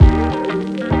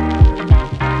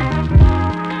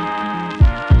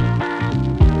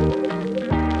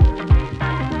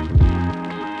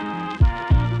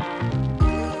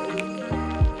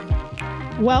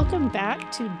Welcome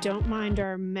back to Don't Mind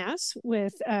Our Mess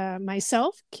with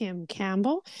myself, Kim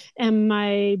Campbell, and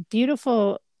my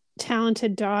beautiful,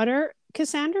 talented daughter,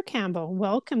 Cassandra Campbell.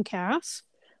 Welcome, Cass.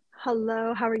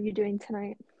 Hello, how are you doing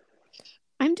tonight?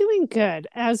 I'm doing good.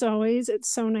 As always, it's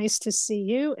so nice to see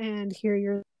you and hear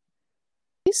your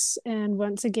voice. And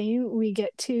once again, we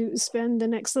get to spend the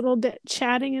next little bit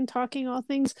chatting and talking all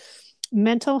things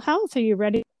mental health. Are you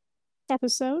ready for this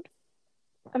episode?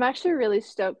 I'm actually really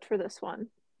stoked for this one.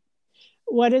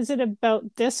 What is it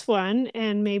about this one?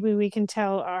 And maybe we can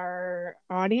tell our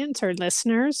audience or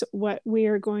listeners what we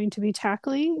are going to be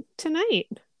tackling tonight.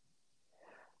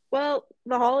 Well,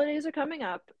 the holidays are coming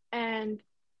up, and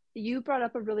you brought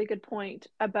up a really good point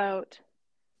about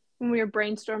when we were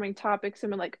brainstorming topics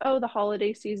and we're like, oh, the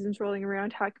holiday season's rolling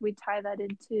around. How can we tie that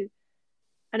into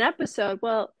an episode?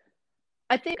 Well,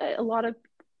 I think a lot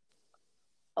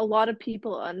of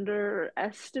people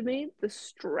underestimate the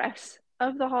stress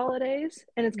of the holidays,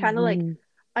 and it's kind of like Mm-hmm.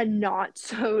 a not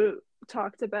so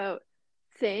talked about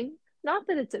thing. Not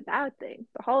that it's a bad thing.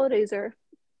 The holidays are,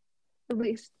 at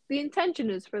least the intention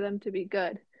is for them to be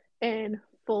good and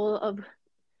full of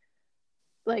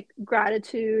like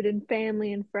gratitude and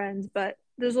family and friends, but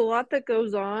there's a lot that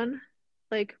goes on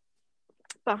like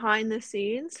behind the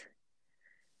scenes,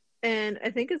 and I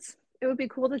think it would be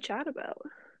cool to chat about.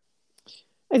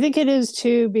 I think it is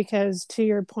too, because to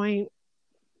your point,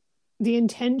 the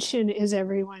intention is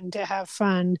everyone to have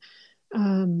fun.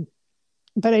 Um,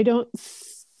 but I don't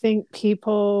think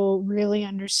people really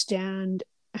understand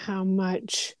how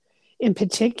much, in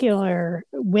particular,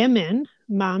 women,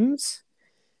 moms,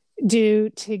 do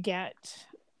to get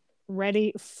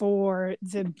ready for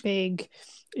the big,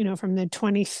 from the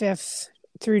 25th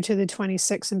through to the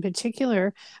 26th in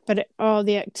particular, but all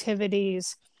the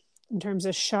activities in terms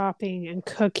of shopping and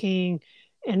cooking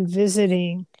and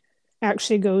visiting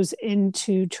actually goes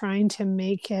into trying to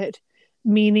make it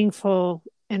meaningful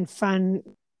and fun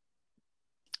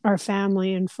our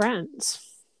family and friends.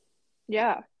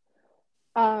 Yeah.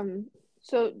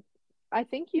 So I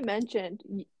think you mentioned,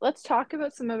 let's talk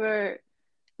about some of our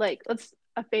let's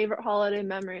a favorite holiday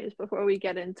memories before we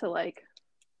get into like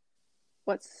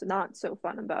what's not so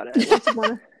fun about it. What's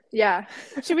one? Yeah.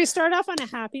 Should we start off on a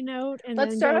happy note and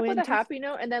Let's then start go off with a into, happy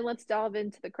note and then let's delve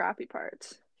into the crappy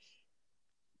parts.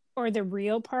 or the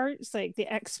real parts, like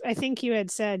I think you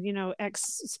had said,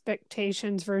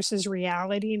 expectations versus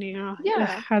reality, and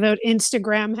Yeah. how that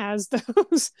Instagram has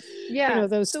those, Yeah.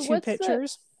 those So two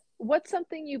pictures. what's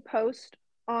something you post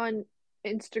on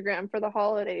Instagram for the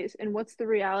holidays and what's the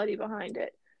reality behind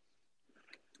it?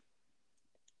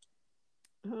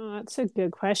 Oh, that's a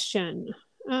good question.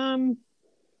 Um,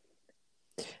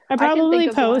 I I can think probably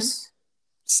of one. post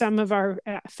some of our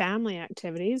family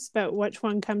activities, but which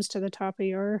one comes to the top of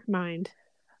your mind?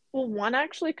 Well, one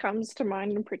actually comes to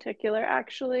mind in particular,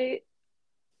 actually,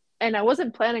 and I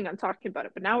wasn't planning on talking about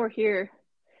it, but now we're here.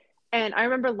 And I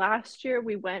remember last year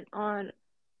we went on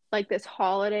like this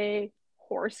holiday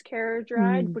horse carriage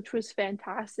ride, Mm. which was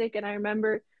fantastic. And I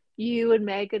remember you and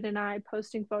Megan and I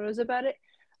posting photos about it.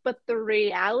 But the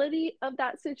reality of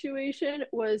that situation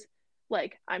was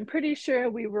like, I'm pretty sure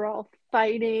we were all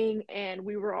fighting and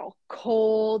we were all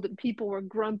cold and people were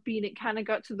grumpy. And it kind of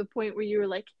got to the point where you were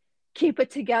like, keep it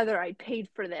together. I paid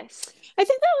for this. I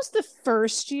think that was the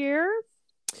first year,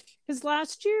 because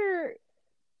last year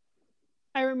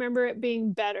I remember it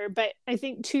being better. But I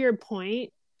think, to your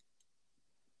point,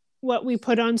 what we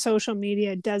put on social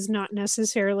media does not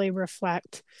necessarily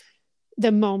reflect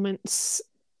the moments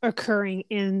occurring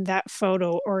in that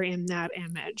photo or in that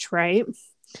image, right?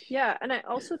 Yeah. And I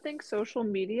also think social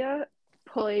media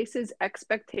places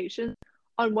expectations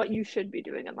on what you should be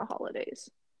doing in the holidays,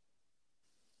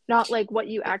 not like what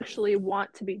you actually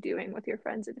want to be doing with your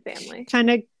friends and family. Kind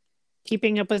of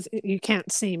keeping up with, you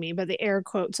can't see me, but the air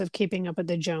quotes of keeping up with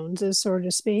the Joneses, so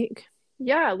to speak.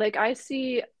 Yeah, like I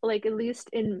see, like at least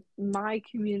in my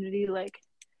community, like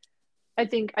I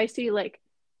think I see like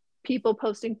people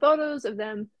posting photos of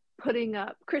them putting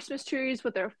up Christmas trees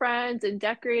with their friends and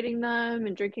decorating them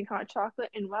and drinking hot chocolate.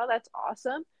 And wow, that's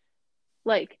awesome.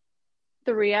 Like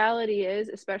the reality is,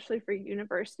 especially for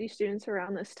university students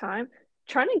around this time,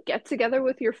 trying to get together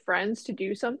with your friends to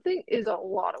do something is a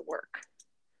lot of work.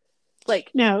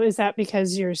 Like, Now, is that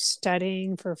because you're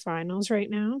studying for finals right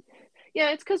now?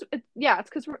 yeah, it's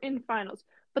because we're in finals.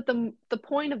 But the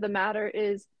point of the matter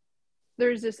is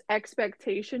there's this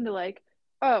expectation to like,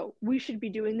 oh, we should be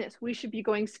doing this. We should be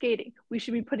going skating. We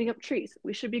should be putting up trees.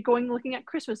 We should be going looking at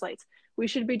Christmas lights. We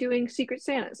should be doing Secret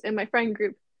Santas. And my friend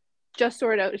group just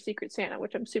sorted out a Secret Santa,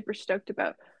 which I'm super stoked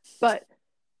about. But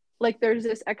like there's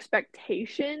this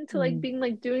expectation to like Mm. being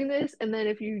like doing this, and then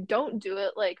if you don't do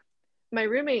it, like my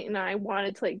roommate and I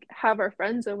wanted to like have our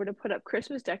friends over to put up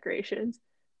Christmas decorations,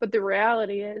 but the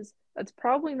reality is that's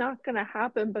probably not going to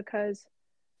happen because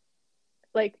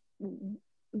like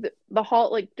the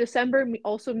whole like December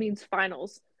also means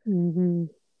finals. Mm-hmm.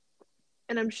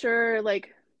 And I'm sure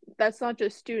like that's not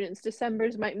just students.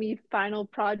 December's might mean final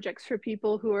projects for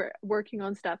people who are working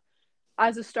on stuff.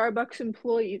 As a Starbucks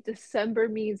employee, December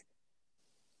means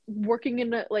working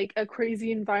in a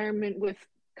crazy environment with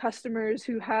customers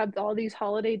who have all these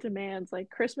holiday demands. Like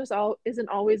Christmas isn't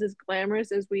always as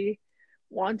glamorous as we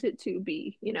want it to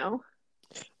be, you know?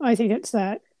 I think it's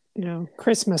that,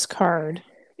 Christmas card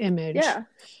image Yeah.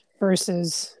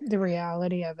 versus the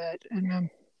reality of it. And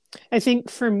I think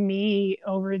for me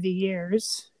over the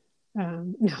years,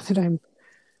 now that I'm,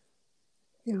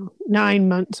 9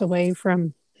 months away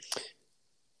from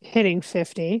hitting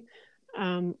 50,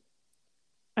 um,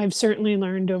 I've certainly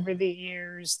learned over the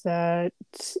years that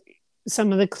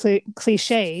some of the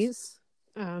cliches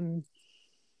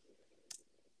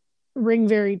ring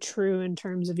very true in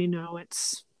terms of,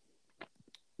 it's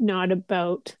not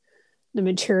about the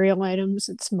material items,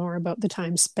 it's more about the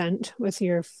time spent with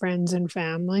your friends and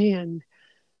family. And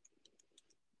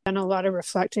done a lot of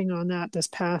reflecting on that this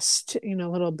past,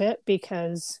 little bit,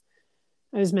 because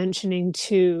I was mentioning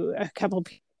to a couple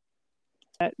people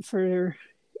that for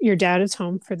your dad is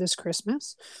home for this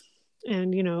Christmas.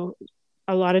 And,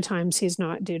 a lot of times he's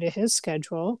not due to his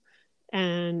schedule.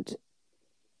 And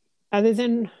other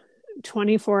than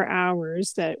 24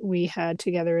 hours that we had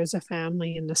together as a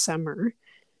family in the summer,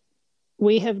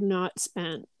 we have not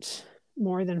spent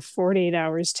more than 48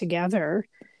 hours together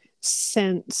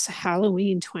since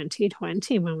Halloween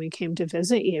 2020 when we came to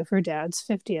visit you for Dad's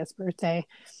 50th birthday.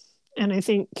 And I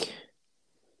think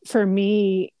for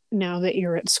me, now that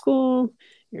you're at school,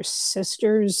 your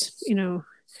sister's,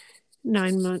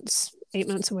 9 months, 8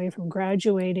 months away from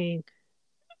graduating,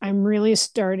 I'm really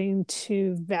starting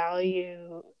to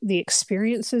value the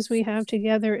experiences we have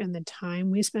together and the time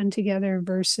we spend together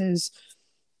versus,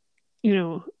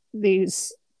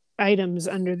 these items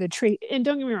under the tree. And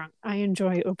don't get me wrong, I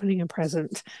enjoy opening a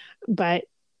present, but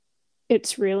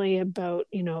it's really about,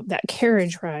 that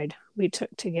carriage ride we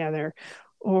took together,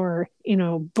 or,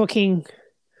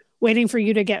 waiting for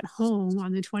you to get home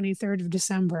on the 23rd of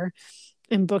December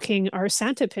and booking our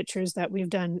Santa pictures that we've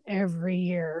done every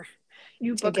year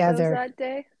You booked those together. that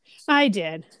day? I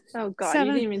did. Oh God, you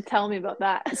didn't even tell me about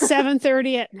that.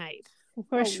 7:30 at night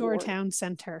for Oh Shore Lord. Town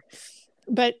Center.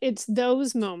 But it's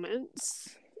those moments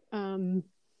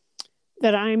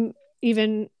that I'm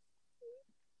even,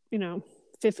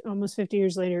 almost 50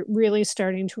 years later, really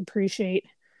starting to appreciate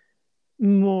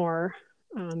more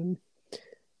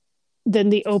than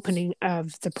the opening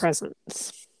of the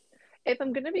presents. If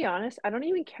I'm gonna be honest, I don't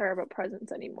even care about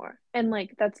presents anymore. And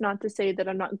like that's not to say that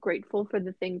I'm not grateful for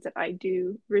the things that I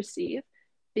do receive,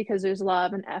 because there's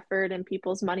love and effort and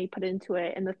people's money put into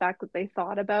it, and the fact that they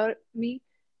thought about me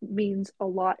means a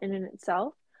lot in and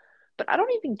itself. But I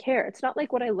don't even care. It's not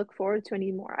like what I look forward to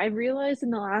anymore. I've realized in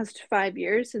the last 5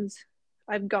 years since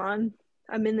I'm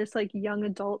in this like young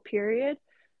adult period,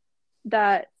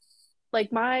 that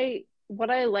like my what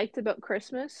I liked about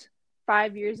Christmas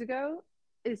 5 years ago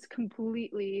is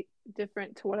completely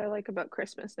different to what I like about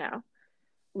Christmas now.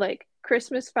 Like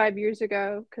Christmas 5 years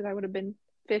ago, because I would have been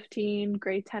 15,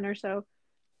 grade 10 or so,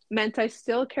 meant I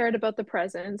still cared about the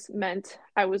presents, meant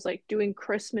I was like doing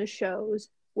Christmas shows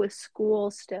with school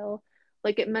still.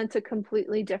 Like it meant a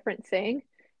completely different thing.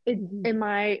 It Mm-hmm. in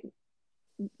my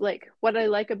like what I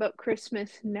like about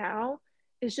Christmas now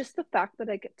is just the fact that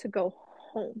I get to go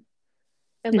home.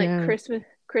 And like Yeah.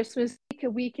 Christmas week, a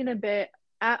week and a bit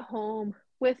at home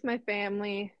with my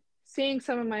family, seeing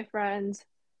some of my friends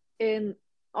in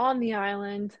on the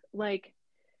island. Like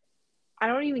I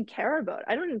don't even care about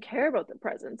the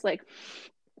presents. Like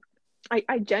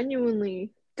I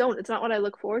genuinely don't. It's not what I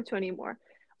look forward to anymore.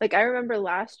 Like I remember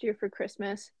last year for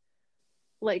Christmas,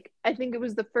 like I think it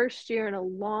was the first year in a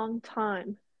long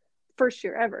time, first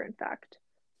year ever in fact,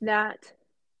 that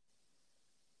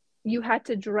you had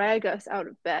to drag us out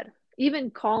of bed. Even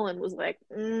Colin was like,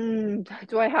 do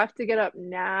I have to get up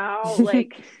now?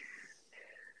 Like,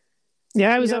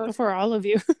 Yeah, I you was up know, before all of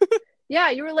you. yeah,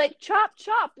 you were like, chop,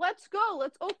 chop, let's go,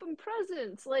 let's open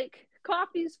presents. Like,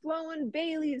 coffee's flowing,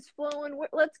 Bailey's flowing,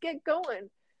 let's get going.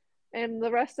 And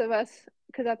the rest of us,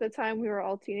 because at the time we were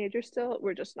all teenagers still,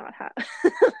 we're just not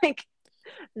like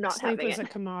not Sleep having was it. a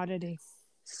commodity.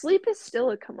 Sleep is still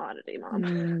a commodity,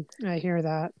 Mom. I hear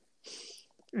that.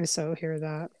 I so hear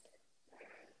that.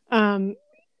 Um,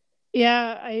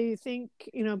 yeah, I think,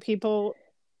 people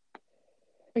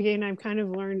again, I've kind of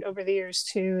learned over the years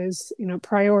too is,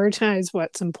 prioritize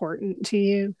what's important to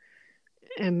you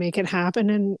and make it happen.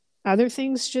 And other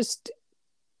things just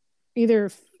either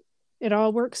it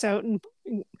all works out, and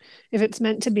if it's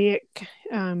meant to be, it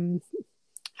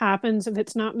happens. If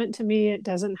it's not meant to be, it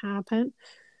doesn't happen.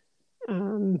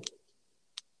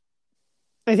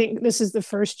 I think this is the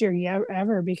first year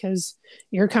ever, because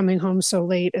you're coming home so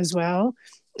late as well,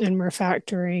 and we're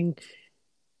factoring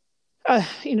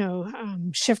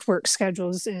shift work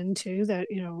schedules into that.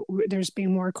 There's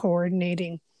been more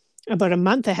coordinating about a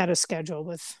month ahead of schedule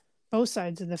with both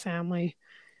sides of the family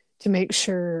to make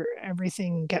sure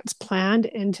everything gets planned.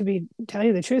 And tell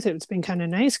you the truth, it's been kind of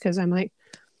nice, because I'm like,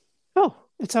 oh,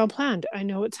 it's all planned. I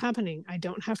know what's happening. I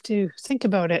don't have to think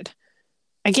about it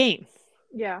again.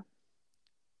 Yeah.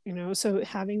 So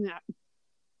having that,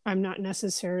 I'm not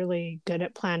necessarily good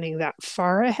at planning that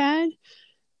far ahead,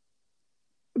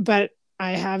 but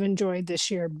I have enjoyed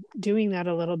this year doing that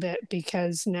a little bit,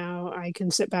 because now I can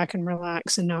sit back and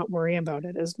relax and not worry about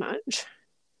it as much.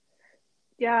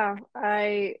 Yeah,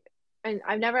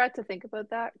 I've never had to think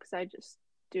about that, because I just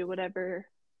do whatever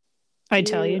I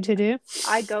tell you to do.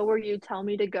 I go where you tell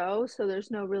me to go, so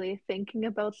there's no really thinking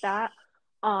about that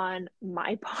on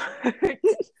my part.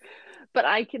 But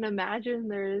I can imagine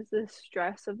there is this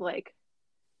stress of like,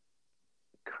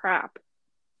 crap,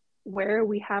 where are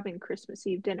we having Christmas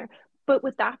Eve dinner? But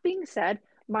with that being said,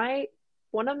 I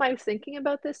was thinking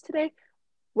about this today.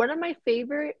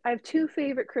 I have two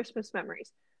favorite Christmas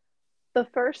memories. The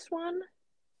first one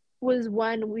was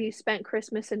when we spent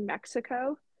Christmas in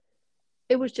Mexico.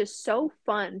 It was just so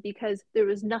fun because there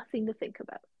was nothing to think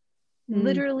about.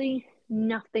 Literally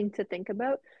nothing to think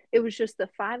about. It was just the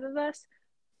five of us.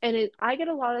 And I get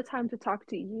a lot of time to talk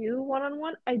to you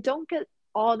one-on-one. I don't get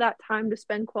all that time to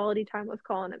spend quality time with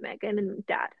Colin and Megan and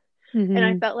Dad. Mm-hmm. And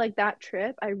I felt like that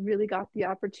trip, I really got the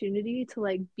opportunity to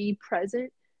like be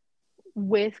present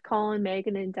with Colin,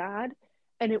 Megan, and Dad.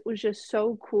 And it was just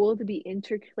so cool to be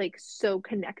so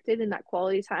connected in that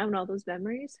quality time and all those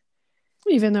memories.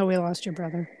 Even though we lost your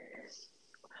brother.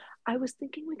 I was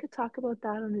thinking we could talk about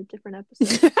that on a different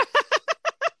episode.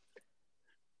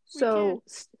 So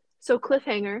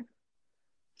cliffhanger.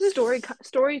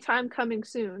 Story time coming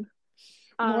soon.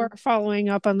 More following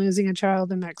up on losing a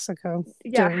child in Mexico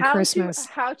during Christmas.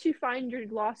 How to find your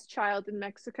lost child in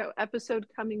Mexico. Episode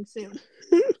coming soon.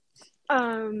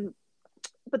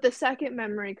 But the second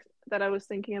memory that I was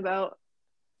thinking about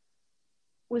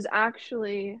was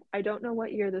actually, I don't know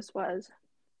what year this was,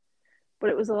 but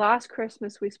it was the last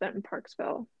Christmas we spent in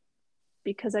Parksville,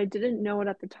 because I didn't know it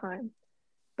at the time,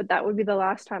 but that would be the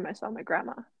last time I saw my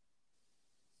grandma.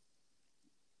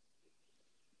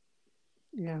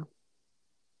 Yeah.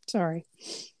 Sorry.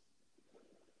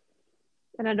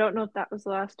 And I don't know if that was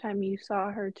the last time you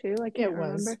saw her too. I can't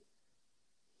remember.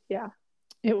 Yeah.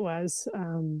 It was.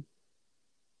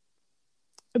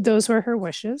 Those were her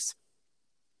wishes.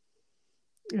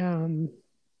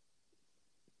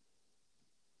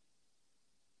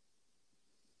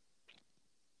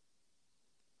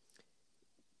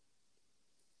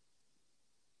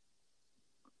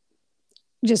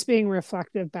 Just being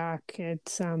reflective back, it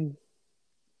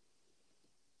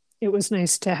was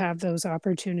nice to have those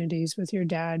opportunities with your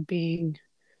dad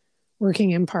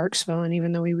working in Parksville. And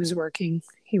even though he was working,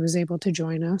 he was able to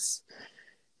join us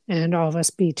and all of us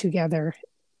be together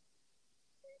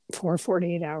for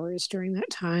 48 hours during that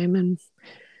time. And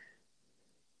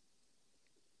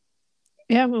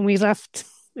yeah, when we left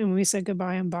and we said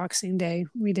goodbye on Boxing Day,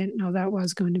 we didn't know that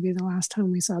was going to be the last time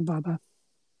we saw Baba.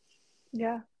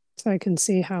 Yeah. So I can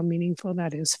see how meaningful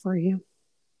that is for you.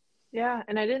 Yeah.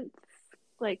 And I didn't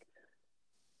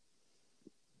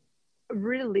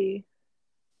really,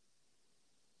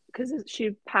 because she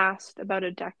passed about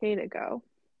a decade ago.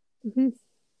 Mm-hmm.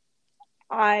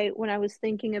 When I was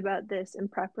thinking about this in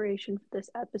preparation for this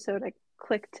episode, it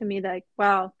clicked to me that,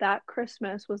 wow, that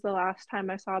Christmas was the last time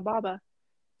I saw Baba.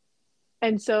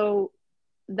 And so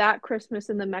that Christmas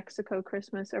and the Mexico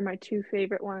Christmas are my two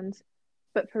favorite ones,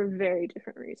 but for very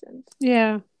different reasons.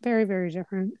 Yeah, very, very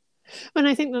different. And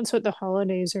I think that's what the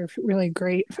holidays are really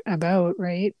great about,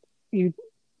 right? You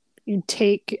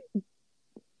take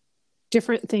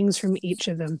different things from each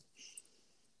of them.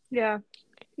 Yeah.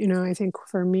 I think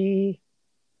for me,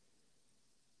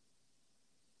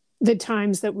 the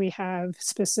times that we have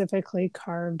specifically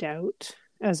carved out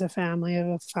as a family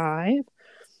of 5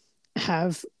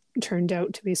 have turned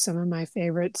out to be some of my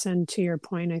favorites. And to your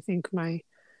point, I think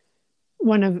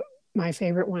one of my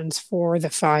favorite ones for the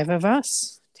 5 of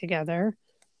us together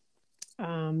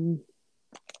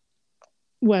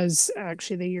was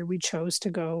actually the year we chose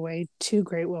to go away to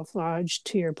Great Wolf Lodge.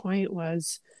 To your point, it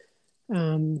was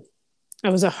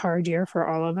a hard year for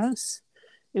all of us.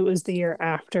 It was the year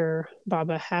after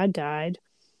Baba had died,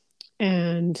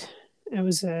 and it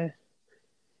was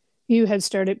you had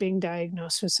started being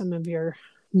diagnosed with some of your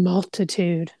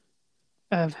multitude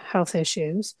of health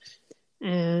issues,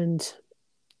 and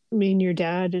me and your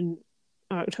dad in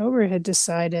October had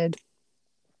decided,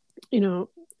 you know,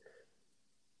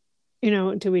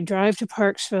 do we drive to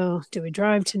Parksville? Do we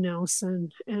drive to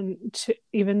Nelson? And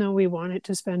even though we wanted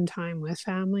to spend time with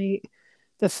family,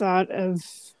 the thought of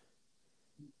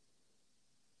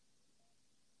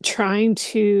trying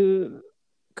to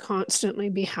constantly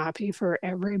be happy for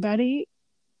everybody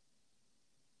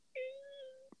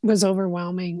was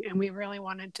overwhelming. And we really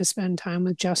wanted to spend time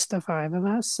with just the five of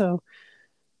us. So,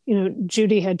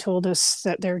 Judy had told us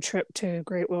that their trip to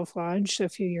Great Wolf Lodge a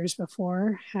few years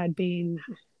before had been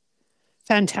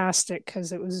fantastic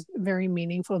because it was very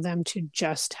meaningful for them to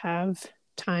just have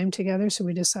time together. So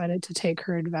we decided to take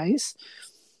her advice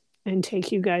and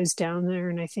take you guys down there.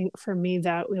 And I think for me,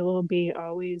 that will be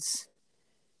always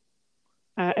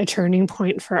a turning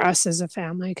point for us as a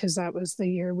family, because that was the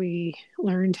year we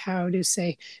learned how to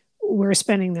say, we're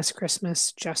spending this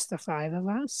Christmas just the five of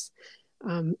us.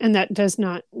 And that does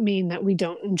not mean that we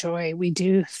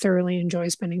do thoroughly enjoy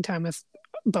spending time with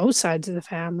both sides of the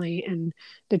family and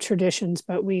the traditions,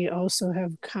 but we also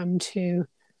have come to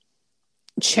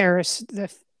cherish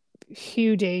the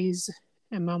few days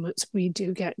and moments we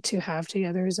do get to have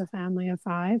together as a family of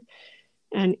five.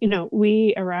 And,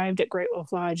 we arrived at Great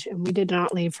Wolf Lodge and we did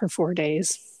not leave for 4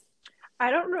 days.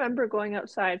 I don't remember going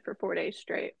outside for 4 days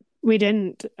straight. We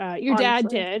didn't. Your dad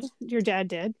Honestly. did. Your dad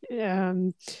did,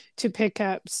 to pick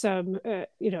up some,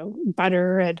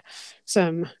 butter and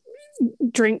some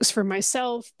drinks for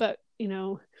myself. But,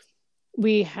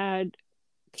 we had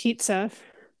pizza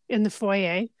in the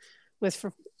foyer with,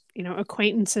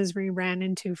 acquaintances we ran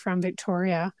into from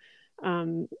Victoria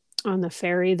on the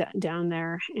ferry that down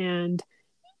there. And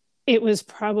it was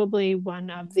probably one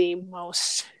of the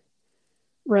most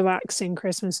relaxing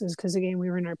Christmases because, again,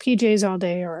 we were in our PJs all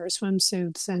day or our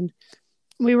swimsuits, and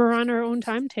we were on our own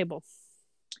timetable.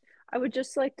 I would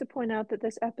just like to point out that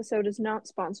this episode is not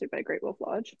sponsored by Great Wolf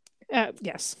Lodge.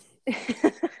 Yes.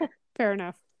 Fair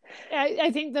enough. I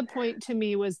think the point to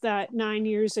me was that 9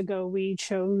 years ago, we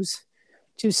chose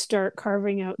to start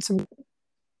carving out some.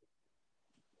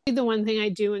 The one thing I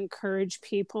do encourage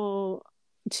people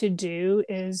to do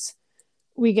is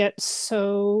we get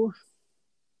so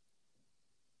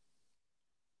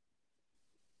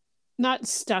not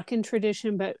stuck in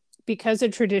tradition, but because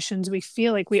of traditions, we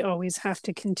feel like we always have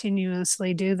to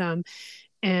continuously do them.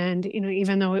 And,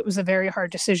 even though it was a very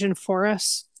hard decision for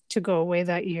us to go away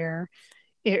that year,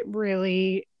 it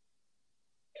really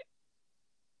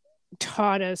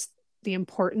taught us the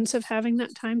importance of having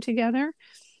that time together.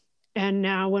 And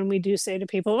now when we do say to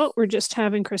people, oh, we're just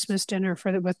having Christmas dinner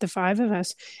with the five of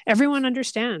us, everyone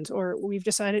understands, or we've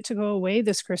decided to go away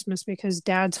this Christmas because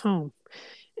dad's home.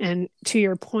 And to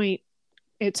your point,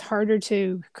 it's harder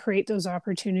to create those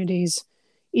opportunities,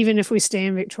 even if we stay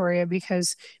in Victoria,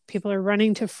 because people are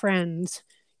running to friends,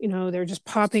 they're just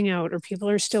popping out, or people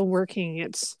are still working.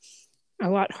 It's a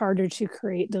lot harder to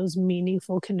create those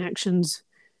meaningful connections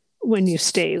when you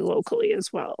stay locally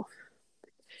as well.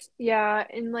 Yeah,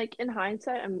 and in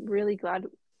hindsight, I'm really glad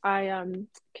I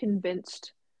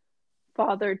convinced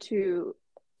father to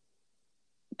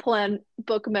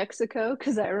book Mexico,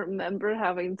 because I remember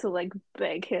having to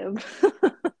beg him.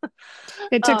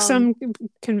 It took some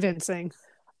convincing.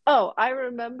 Oh, I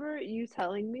remember you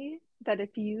telling me that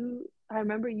I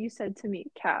remember you said to me,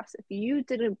 Cass, if you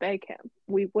didn't beg him,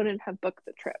 we wouldn't have booked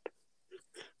the trip.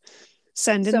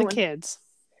 Send in the kids.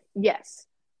 Yes.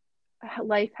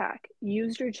 Life hack,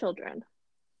 use your children.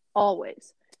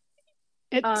 Always.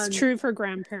 It's true for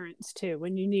grandparents too.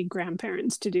 When you need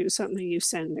grandparents to do something, you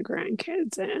send the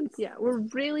grandkids in. Yeah, we're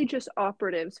really just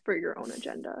operatives for your own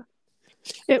agenda.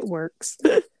 It works.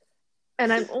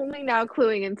 And I'm only now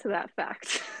cluing into that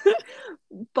fact.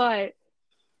 But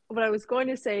what I was going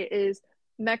to say is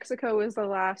Mexico was the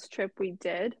last trip we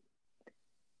did.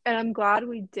 And I'm glad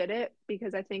we did it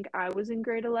because I think I was in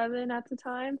grade 11 at the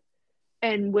time.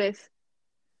 And with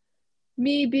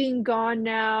me being gone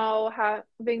now,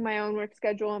 having my own work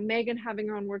schedule, and Megan having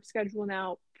her own work schedule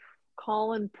now,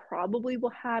 Colin probably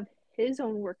will have his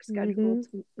own work schedule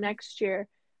next year.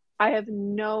 I have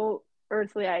no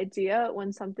earthly idea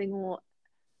when something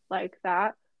like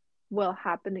that will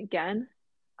happen again.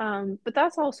 But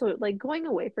that's also going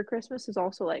away for Christmas is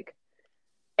also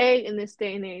in this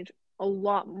day and age a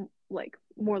lot like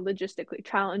more logistically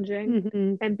challenging,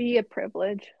 Mm-hmm. and be a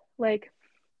privilege. Like,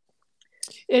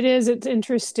 It is. It's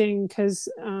interesting because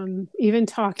even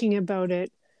talking about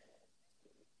it,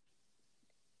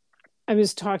 I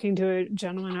was talking to a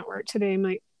gentleman at work today. I'm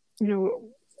like,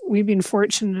 we've been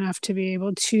fortunate enough to be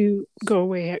able to go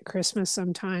away at Christmas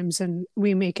sometimes, and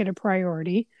we make it a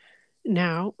priority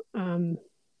now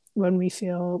when we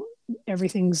feel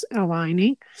everything's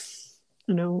aligning,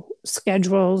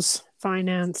 schedules,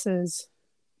 finances,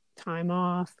 time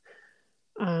off.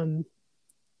 But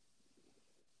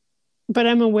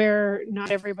I'm aware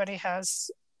not everybody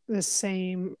has the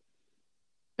same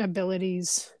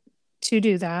abilities to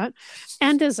do that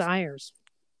and desires.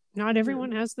 Not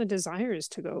everyone has the desires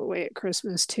to go away at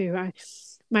Christmas too.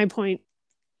 My point,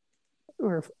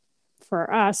 or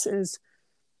for us, is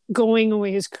going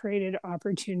away has created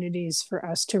opportunities for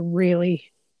us to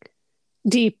really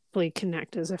deeply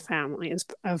connect as a family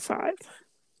of five.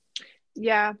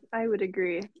 yeah, I would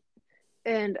agree.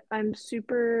 And I'm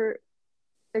super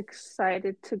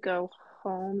excited to go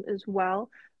home as well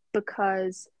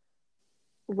because,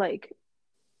 like,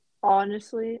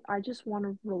 honestly, I just want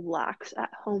to relax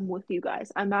at home with you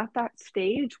guys. I'm at that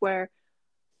stage where,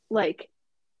 like,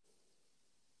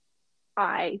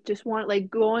 I just want, like,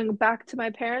 going back to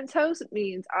my parents' house. It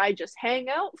means I just hang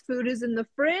out, food is in the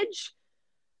fridge.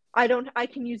 I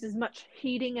can use as much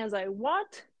heating as I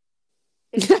want,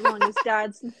 as long as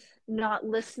dad's not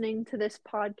listening to this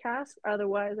podcast.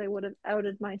 Otherwise, I would have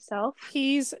outed myself.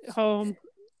 He's home.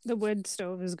 The wood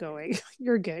stove is going.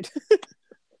 You're good.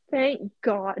 Thank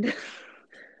God.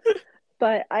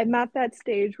 But I'm at that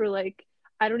stage where, like,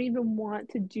 I don't even want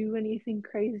to do anything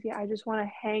crazy. I just want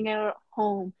to hang out at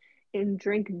home and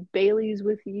drink Bailey's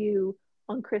with you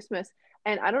on Christmas.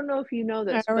 And I don't know if you know I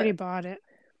this, already but bought it.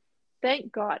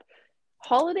 thank God.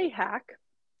 Holiday hack: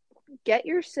 get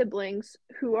your siblings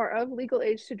who are of legal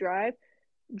age to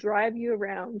drive you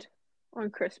around on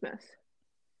Christmas.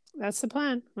 That's the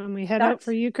plan. When we head out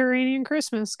for That's, Ukrainian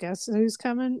Christmas, guess who's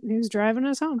coming? Who's driving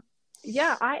us home?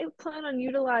 yeah, I plan on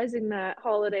utilizing that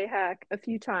holiday hack a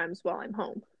few times while I'm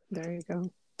home. There you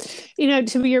go.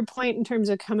 To your point in terms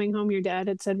of coming home, your dad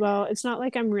had said, well, it's not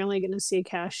like I'm really going to see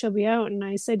Cash. She'll be out. And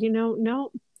I said,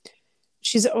 no,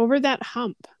 she's over that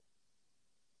hump.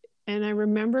 And I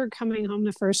remember coming home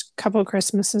the first couple of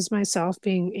Christmases myself,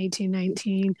 being 18,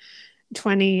 19,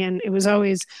 20. And it was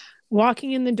always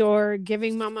walking in the door,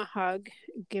 giving mom a hug,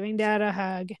 giving dad a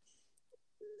hug,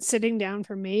 sitting down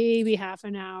for maybe half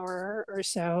an hour or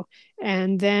so,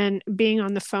 and then being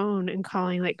on the phone and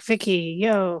calling like Vicky,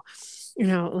 yo,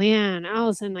 Leanne,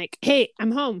 Allison, like, hey,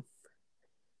 I'm home.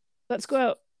 Let's go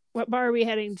out. What bar are we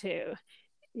heading to?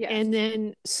 Yes. And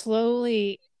then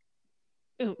slowly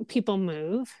people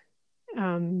move,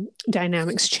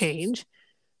 dynamics change.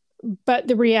 But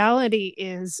the reality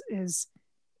is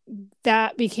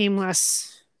that became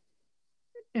less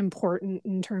important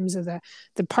in terms of the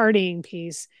partying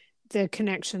piece, the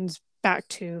connections back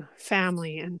to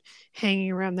family and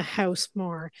hanging around the house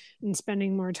more and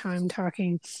spending more time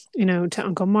talking, to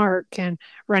Uncle Mark and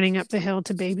running up the hill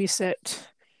to babysit,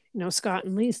 Scott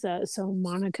and Lisa, so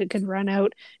Monica could run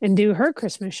out and do her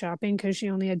Christmas shopping because she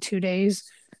only had 2 days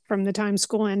from the time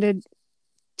school ended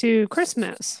to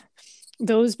Christmas.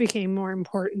 Those became more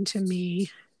important to me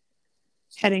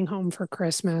heading home for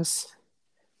Christmas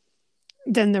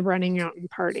than the running out and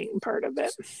partying part of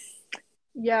it.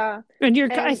 Yeah.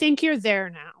 And I think you're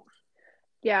there now.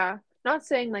 Yeah. Not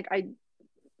saying like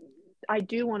I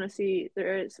do want to see,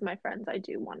 there is my friends I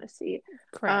do want to see.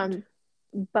 Correct.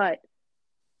 But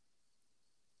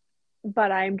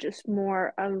I'm just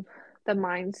more of the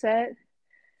mindset.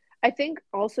 I think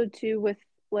also too with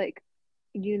like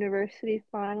university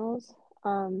finals,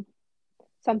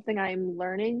 something I'm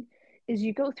learning is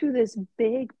you go through this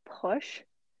big push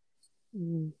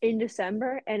in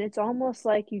December, and it's almost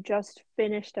like you just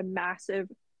finished a massive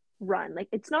run. Like,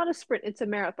 it's not a sprint, it's a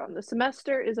marathon. The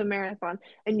semester is a marathon,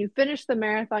 and you finish the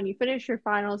marathon, you finish your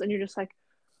finals, and you're just like,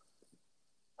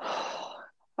 oh,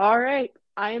 all right,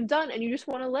 I am done. And you just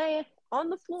want to lay on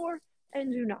the floor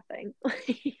and do nothing.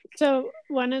 So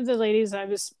one of the ladies I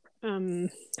was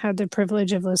had the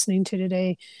privilege of listening to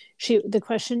today, the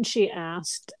question she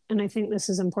asked, and I think this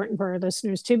is important for our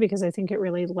listeners too, because I think it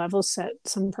really level set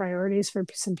some priorities for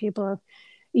some people.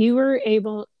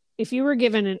 If you were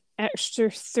given an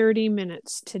extra 30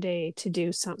 minutes today to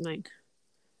do something,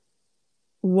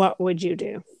 what would you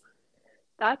do?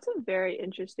 That's a very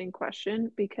interesting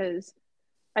question, because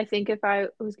I think if I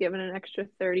was given an extra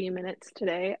 30 minutes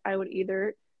today, I would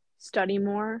either study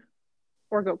more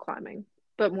or go climbing,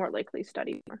 but more likely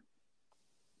study more.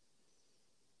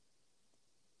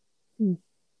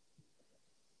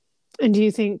 And do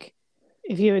you think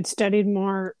if you had studied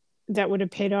more, that would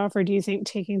have paid off? Or do you think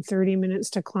taking 30 minutes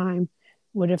to climb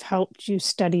would have helped you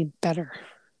study better?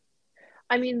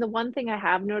 I mean, the one thing I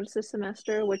have noticed this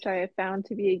semester, which I have found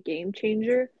to be a game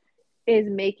changer, is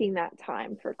making that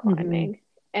time for Mm-hmm. climbing.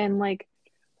 And like,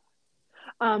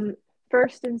 um,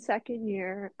 first and second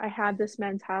year, I had this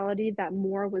mentality that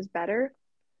more was better.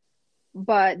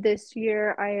 But this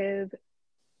year, I have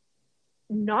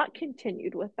not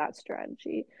continued with that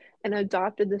strategy and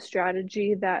adopted the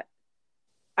strategy that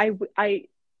I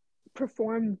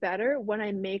perform better when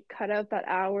I make cut out that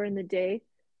hour in the day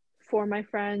for my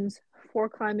friends, for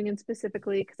climbing and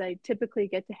specifically because I typically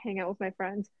get to hang out with my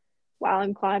friends while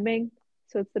I'm climbing.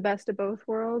 So it's the best of both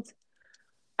worlds.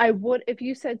 I would, if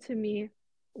you said to me,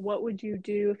 what would you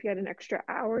do if you had an extra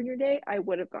hour in your day? I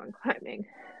would have gone climbing.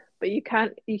 But you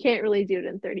can't really do it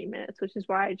in 30 minutes, which is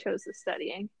why I chose the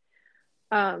studying.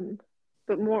 Um,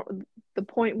 but more the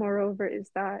point moreover is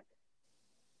that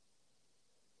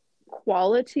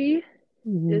quality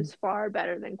Mm-hmm. is far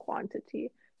better than quantity.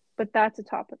 But that's a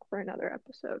topic for another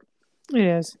episode. It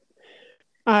is.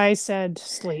 I said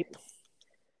sleep.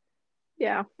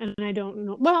 Yeah. And I don't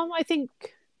know. Well, I think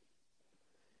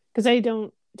because I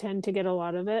don't tend to get a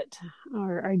lot of it,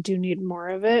 or I do need more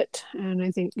of it. And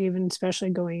I think, even especially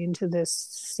going into this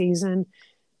season,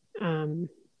 um,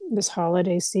 this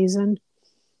holiday season,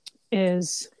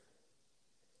 is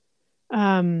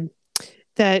um,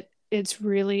 that it's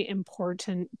really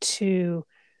important to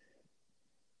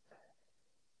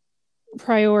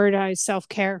prioritize self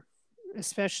care,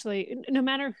 especially no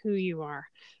matter who you are.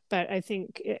 But I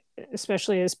think,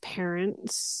 especially as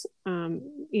parents,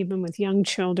 even with young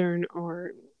children,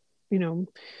 or,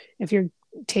 if you're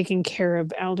taking care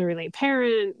of elderly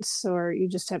parents, or you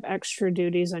just have extra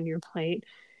duties on your plate,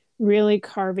 really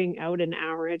carving out an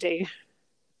hour a day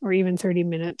or even 30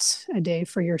 minutes a day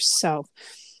for yourself,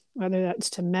 whether that's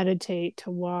to meditate,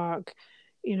 to walk,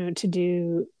 to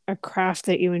do a craft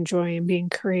that you enjoy and being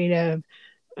creative,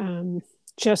 um,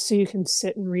 just so you can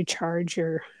sit and recharge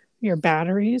your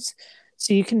batteries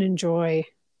so you can enjoy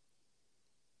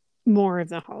more of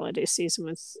the holiday season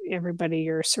with everybody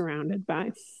you're surrounded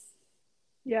by.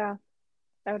 Yeah,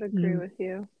 I would agree Mm. with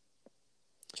you.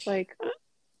 Like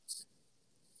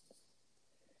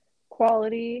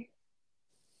quality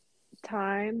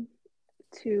time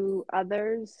to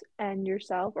others and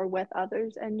yourself, or with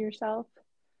others and yourself,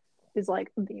 is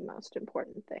like the most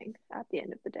important thing at the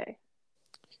end of the day.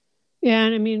 Yeah,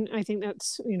 and I mean, I think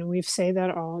that's, we say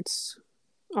that all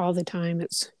the time.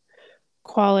 It's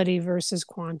quality versus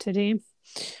quantity.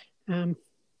 Um,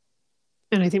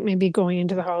 and I think maybe going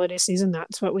into the holiday season,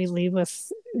 that's what we leave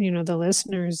with, the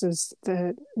listeners, is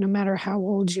that no matter how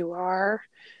old you are,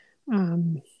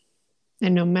 um,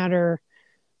 and no matter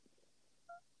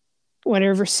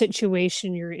whatever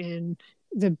situation you're in,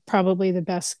 probably the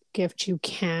best gift you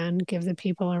can give the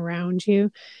people around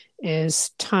you is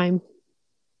time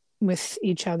with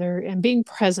each other and being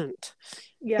present.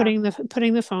 Yeah. Putting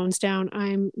the phones down.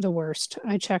 I'm the worst.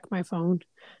 I check my phone.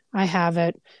 I have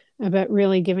it, but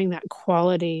really giving that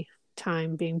quality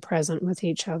time, being present with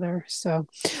each other. So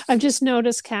I've just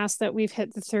noticed, Cass, that we've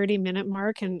hit the 30-minute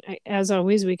mark, and as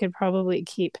always, we could probably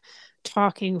keep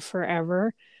talking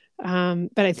forever.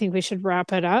 But I think we should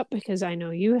wrap it up because I know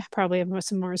you probably have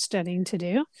some more studying to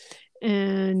do.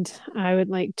 And I would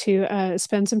like to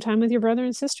spend some time with your brother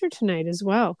and sister tonight as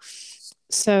well.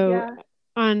 So, Yeah.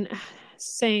 on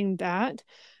saying that,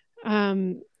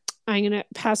 um, I'm going to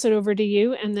pass it over to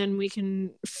you, and then we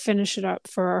can finish it up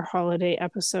for our holiday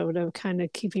episode of kind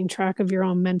of keeping track of your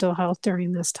own mental health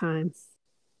during this time.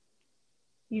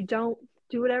 You don't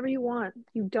do whatever you want.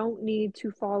 You don't need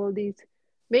to follow these,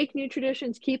 make new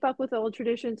traditions, keep up with old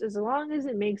traditions, as long as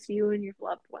it makes you and your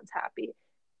loved ones happy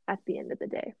at the end of the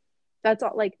day. That's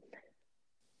all. Like,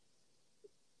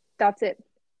 that's it.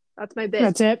 That's my bit.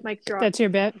 That's it. Mic drop. That's your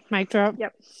bit. Mic drop.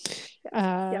 Yep.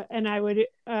 Yep. And I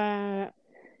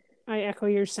echo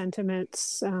your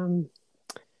sentiments.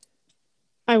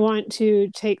 I want to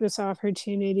take this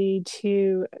opportunity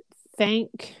to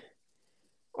thank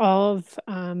all of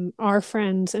our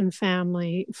friends and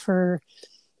family for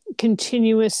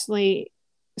continuously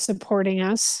supporting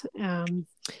us,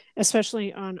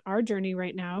 especially on our journey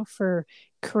right now for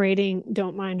creating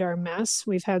Don't Mind Our Mess.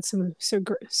 We've had some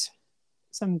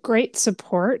great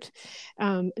support.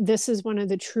 This is one of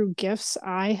the true gifts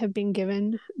I have been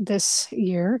given this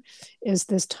year, is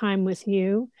this time with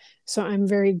you. So I'm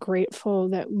very grateful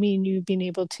that me and you have been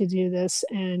able to do this.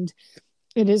 And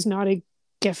it is not a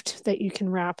gift that you can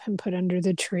wrap and put under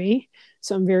the tree.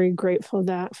 So I'm very grateful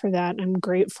for that. I'm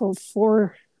grateful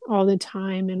for all the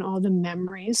time and all the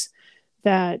memories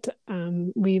that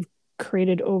we've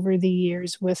created over the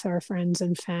years with our friends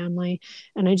and family.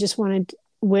 And I just wanted to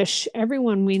wish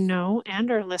everyone we know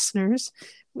and our listeners,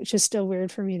 which is still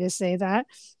weird for me to say that,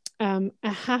 a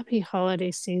happy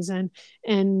holiday season.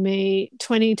 And may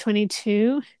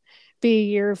 2022 be a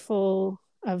year full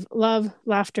of love,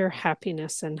 laughter,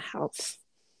 happiness, and health.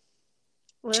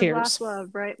 Live, Cheers. laugh, love,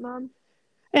 right, Mom?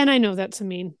 And I know that's a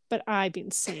meme, but I've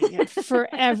been saying it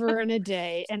forever and a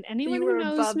day. And anyone You who were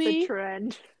knows above the me,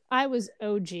 trend. I was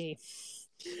OG.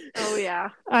 Oh yeah,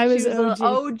 I was she was OG. an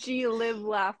OG live,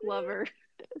 laugh, lover.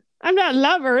 I'm not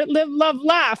lover. Live, love,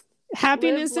 laugh.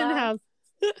 Happiness Live, and laugh.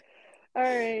 health. All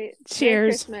right.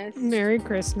 Cheers. Merry Christmas. Merry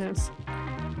Christmas.